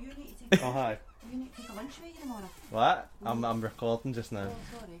out. Oh hi. You need to take a lunch with you tomorrow. What? I'm recording just now.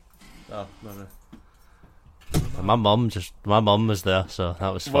 Sorry. Oh no. My mum was there, so that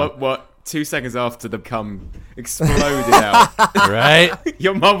was fun. What? 2 seconds after the cum exploded out. Right?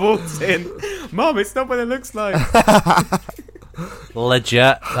 Your mum walks in. Mum, it's not what it looks like.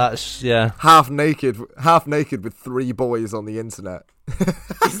 Legit. That's half naked with 3 boys on the internet.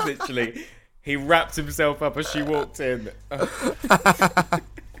 He's literally, he wrapped himself up as she walked in.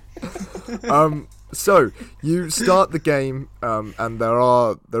 So you start the game, and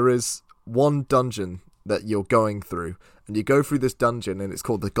there is one dungeon that you're going through, and you go through this dungeon, and it's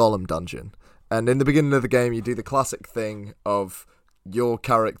called the Golem Dungeon. And in the beginning of the game, you do the classic thing of your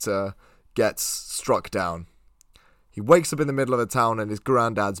character gets struck down. He wakes up in the middle of a town, and his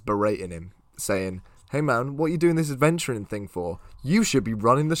granddad's berating him, saying, "Hey man, what are you doing this adventuring thing for? You should be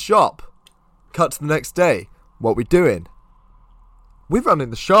running the shop." Cut to the next day. What we doing? We're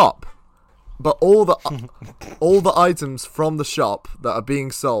running the shop. But all the items from the shop that are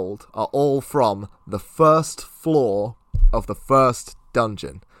being sold are all from the first floor of the first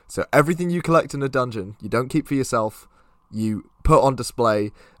dungeon. So everything you collect in a dungeon, you don't keep for yourself, you put on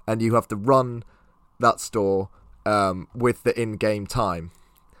display, and you have to run that store with the in-game time.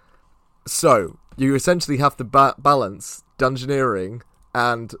 So you essentially have to balance dungeoneering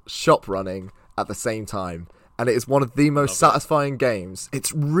and shop running at the same time. And it is one of the most satisfying games.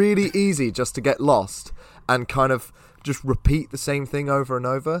 It's really easy just to get lost and kind of just repeat the same thing over and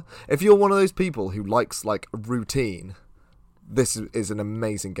over. If you're one of those people who likes like a routine, this is an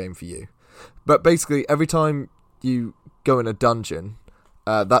amazing game for you. But basically, every time you go in a dungeon,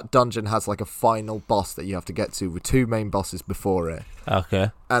 that dungeon has like a final boss that you have to get to with 2 main bosses before it.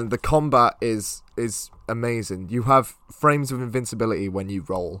 Okay. And the combat is amazing. You have frames of invincibility when you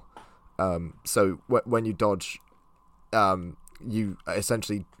roll. So when you dodge, you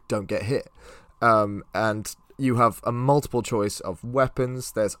essentially don't get hit. And you have a multiple choice of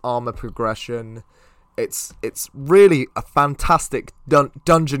weapons. There's armor progression. It's really a fantastic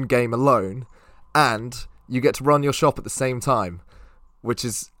dungeon game alone, and you get to run your shop at the same time, which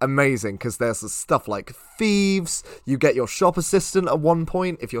is amazing because there's stuff like thieves. You get your shop assistant at one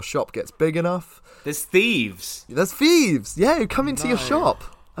point if your shop gets big enough. There's thieves. There's thieves. Yeah, who come into your shop.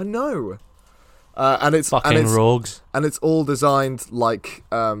 I know. And it's rogues, and it's all designed like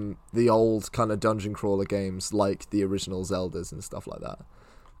the old kind of dungeon crawler games, like the original Zeldas and stuff like that.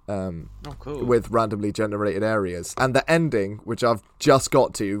 Cool. With randomly generated areas, and the ending, which I've just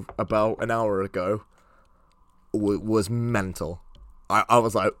got to about an hour ago, was mental. I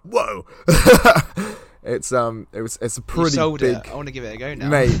was like, whoa! It's a pretty you sold big. It. I want to give it a go now,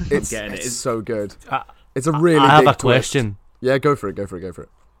 mate. It's so good. It's a really. I have big a question. Yeah, go for it.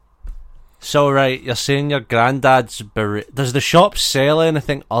 So, right, you're saying your granddad's does the shop sell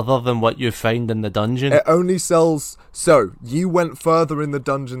anything other than what you find in the dungeon? It only sells... So, you went further in the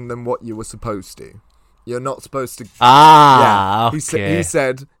dungeon than what you were supposed to. You're not supposed to... Okay.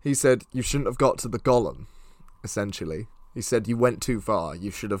 He said you shouldn't have got to the golem, essentially. He said you went too far. You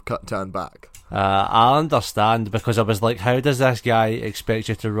should have turned back. I understand, because I was like, how does this guy expect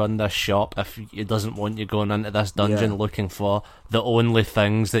you to run this shop if he doesn't want you going into this dungeon looking for the only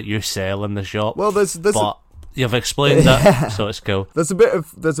things that you sell in the shop? Well, but you've explained it, so it's cool. There's a bit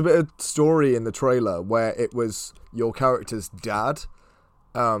of story in the trailer where it was your character's dad.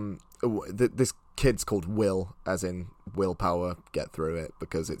 This kid's called Will, as in willpower, get through it,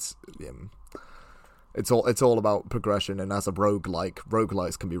 because it's all about progression, and as a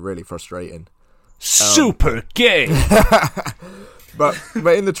roguelikes can be really frustrating. Super gay. but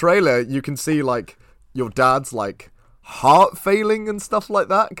in the trailer you can see like your dad's like heart failing and stuff like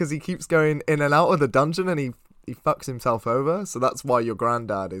that because he keeps going in and out of the dungeon and he fucks himself over. So that's why your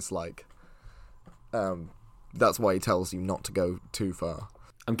granddad is like, that's why he tells you not to go too far.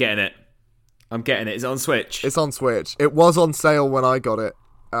 I'm getting it. Is it on Switch? It's on Switch. It was on sale when I got it.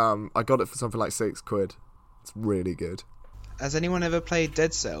 I got it for something like £6. It's really good. Has anyone ever played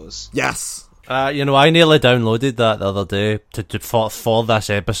Dead Cells? Yes. I nearly downloaded that the other day for this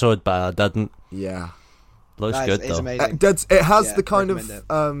episode, but I didn't. Yeah. Looks good though. Amazing. It has the kind of it.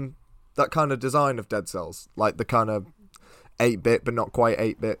 that kind of design of Dead Cells, like the kind of 8-bit but not quite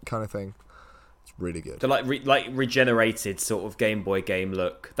 8-bit kind of thing. It's really good. So like regenerated sort of Game Boy game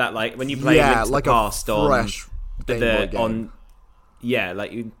look. That like when you play Link to like the Past a fresh Game Boy game. Yeah,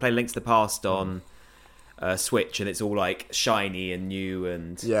 like you play Link to the Past on Switch, and it's all like shiny and new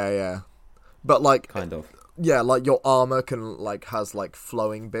and yeah. But like kind of like your armor can like has like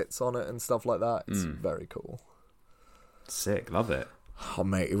flowing bits on it and stuff like that. It's very cool. Sick, love it. Oh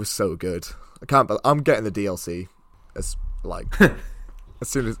mate, it was so good. I'm getting the DLC as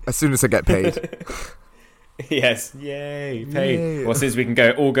soon as I get paid. Yes, yay, paid. Yay. Well, since we can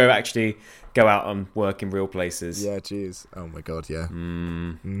go out and work in real places. Yeah, jeez. Oh my god, yeah.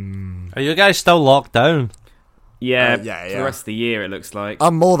 Are you guys still locked down? Yeah, for the rest of the year, it looks like.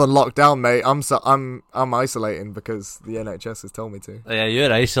 I'm more than locked down, mate. I'm isolating because the NHS has told me to. Yeah,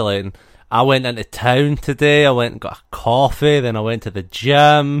 you're isolating. I went into town today. I went and got a coffee. Then I went to the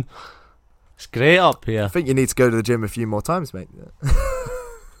gym. It's great up here. I think you need to go to the gym a few more times, mate.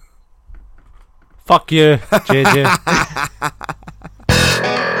 Fuck you, JJ.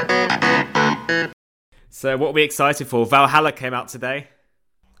 So, what are we excited for? Valhalla came out today.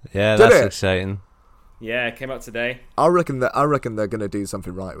 Yeah, that's exciting. Yeah, it came out today. I reckon they're gonna do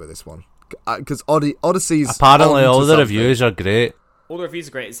something right with this one because Odyssey's apparently all the reviews are great. All the reviews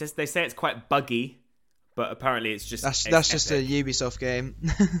are great. They say it's quite buggy, but apparently it's just that's just a Ubisoft game.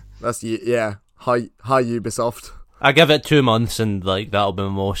 That's hi Ubisoft. I give it 2 months and like that'll be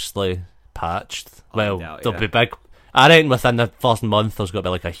mostly patched. Well, they'll be big. I reckon within the first month there's got to be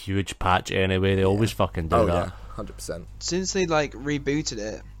like a huge patch anyway. They always fucking do that. Yeah, 100%. Since they like rebooted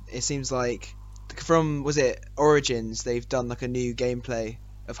it, it seems like from Origins they've done like a new gameplay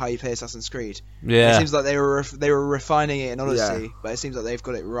of how you play Assassin's Creed. Yeah, it seems like they were refining it in Odyssey, but it seems like they've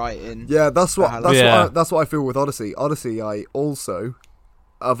got it right in. Yeah, that's what I feel with Odyssey. Odyssey, I also,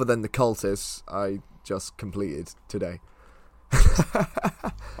 other than the cultists, I just completed today.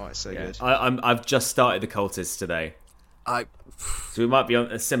 Oh, it's so good. I've just started the cultists today. So we might be on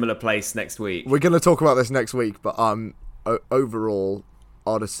a similar place next week. We're going to talk about this next week, but overall,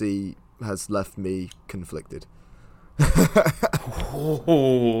 Odyssey has left me conflicted. Yeah,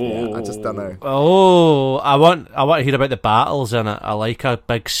 I just don't know. Oh, I want to hear about the battles in it. I like a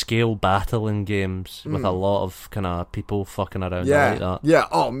big scale battle in games with a lot of kind of people fucking around. Yeah, I like that. Yeah.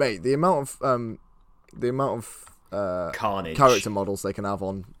 Oh, mate, the amount of carnage character models they can have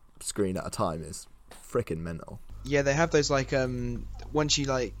on screen at a time is freaking mental. Yeah, they have those like once you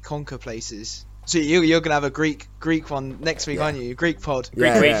like conquer places. So you're gonna have a Greek one next week, aren't you? Greek pod.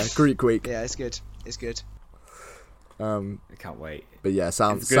 Greek week. Yeah, it's good. It's good. I can't wait. But yeah,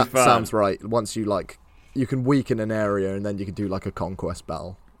 Sam's right. Once you can weaken an area and then you can do like a conquest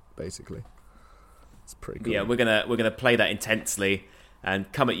battle, basically. It's pretty cool. Yeah, we're gonna play that intensely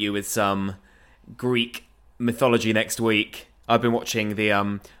and come at you with some Greek mythology next week. I've been watching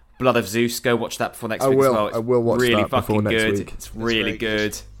the Blood of Zeus. Go watch that before next week as well. I will watch really that before next good. week. It's really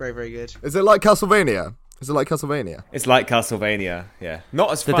good. Very, very good. Is it like Castlevania? It's like Castlevania, yeah.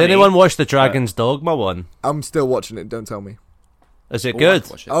 Not as funny. Did anyone watch the Dragon's Dogma one? I'm still watching it, don't tell me. Is it good?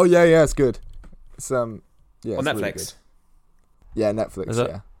 Oh yeah, it's good. It's on Netflix. Really good. Yeah,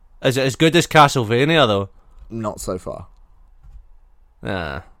 Netflix, Is it as good as Castlevania though? Not so far.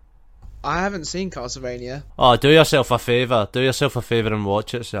 Nah. I haven't seen Castlevania. Oh, do yourself a favour. And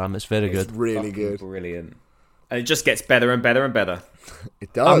watch it, Sam. It's very good. It's really good. Brilliant. And it just gets better and better and better.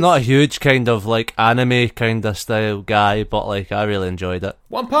 It does. I'm not a huge kind of like anime kind of style guy, but like I really enjoyed it.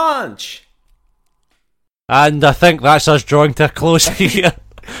 One Punch! And I think that's us drawing to a close here.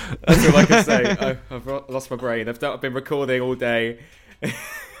 That's all I can say. I've lost my brain. I've been recording all day.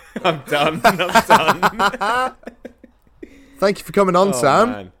 I'm done. Thank you for coming on,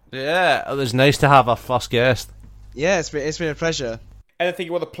 Sam. Man. Yeah, it was nice to have our first guest. Yeah, it's been a pleasure. Anything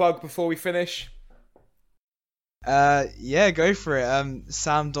you want to plug before we finish? Yeah, go for it.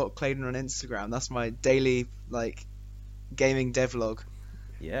 Sam.Clayton on Instagram. That's my daily like gaming devlog.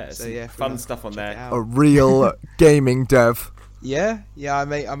 Yeah, so fun stuff on there. A real gaming dev. Yeah, I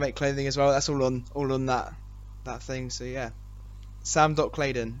make clothing as well. That's all on that thing. So yeah,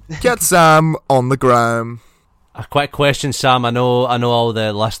 Sam.Clayton. Get Sam on the gram. A quick question, Sam. I know all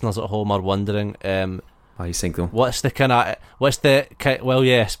the listeners at home are wondering. Are you single? What's the kind of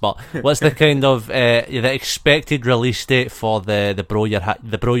the expected release date for the Bro You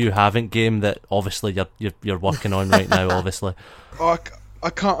Haven't game that obviously you're working on right now, obviously. Oh, I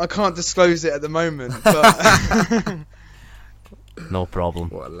can't disclose it at the moment, but no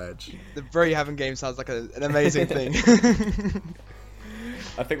problem. What a ledge. The Bro You Haven't game sounds like an amazing thing.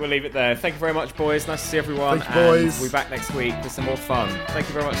 I think we'll leave it there. Thank you very much, boys. Nice to see everyone. Thank you, boys. We'll be back next week with some more fun. Thank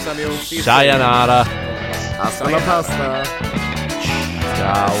you very much, Samuel. See you Sayonara. Hasta la pasta.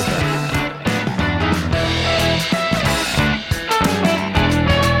 Ciao.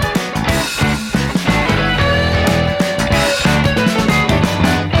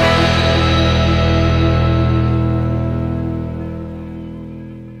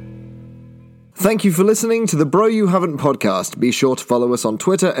 Thank you for listening to the Bro You Haven't podcast. Be sure to follow us on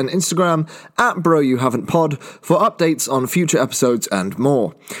Twitter and Instagram at Bro You Haven't Pod for updates on future episodes and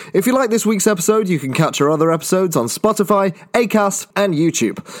more. If you like this week's episode, you can catch our other episodes on Spotify, Acast, and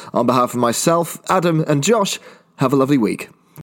YouTube. On behalf of myself, Adam, and Josh, have a lovely week.